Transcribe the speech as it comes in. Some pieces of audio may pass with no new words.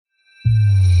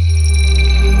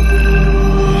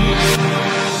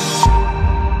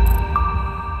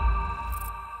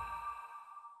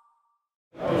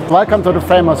Welcome to the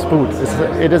FRAMOS booth.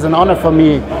 It is an honor for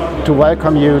me to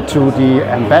welcome you to the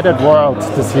embedded world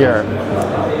this year.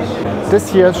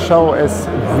 This year's show is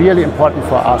really important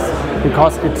for us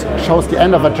because it shows the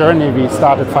end of a journey we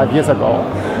started 5 years ago,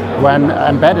 when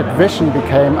embedded vision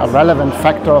became a relevant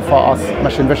factor for us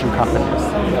machine vision companies.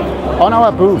 On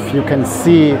our booth you can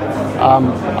see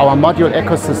our module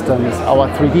ecosystems, our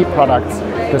 3D products,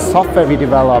 the software we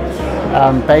develop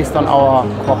based on our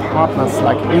core partners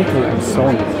like Intel and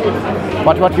Sony.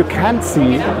 But what you can't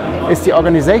see is the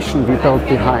organization we built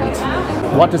behind.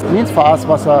 What this means for us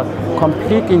was a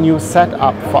completely new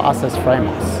setup for us as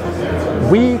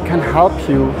FRAMOS. We can help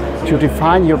you to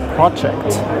define your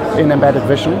project in embedded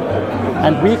vision,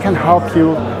 and we can help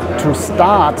you to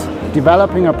start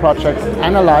developing a project,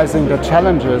 analyzing the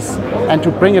challenges, and to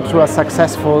bring it to a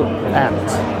successful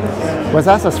end. With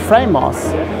us as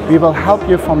FRAMOS, we will help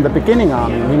you from the beginning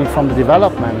on, meaning from the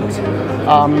development,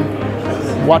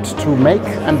 what to make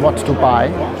and what to buy.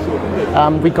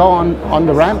 We go on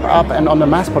the ramp up and on the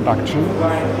mass production,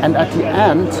 and at the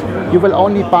end you will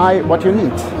only buy what you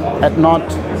need and not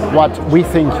what we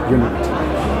think you need.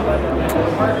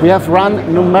 We have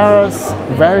run numerous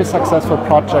very successful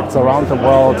projects around the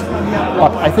world,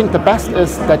 but I think the best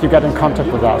is that you get in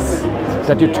contact with us,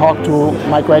 that you talk to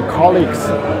my great colleagues,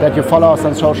 that you follow us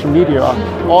on social media,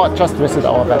 or just visit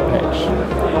our webpage.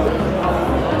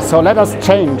 So let us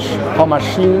change how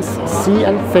machines see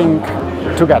and think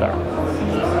together.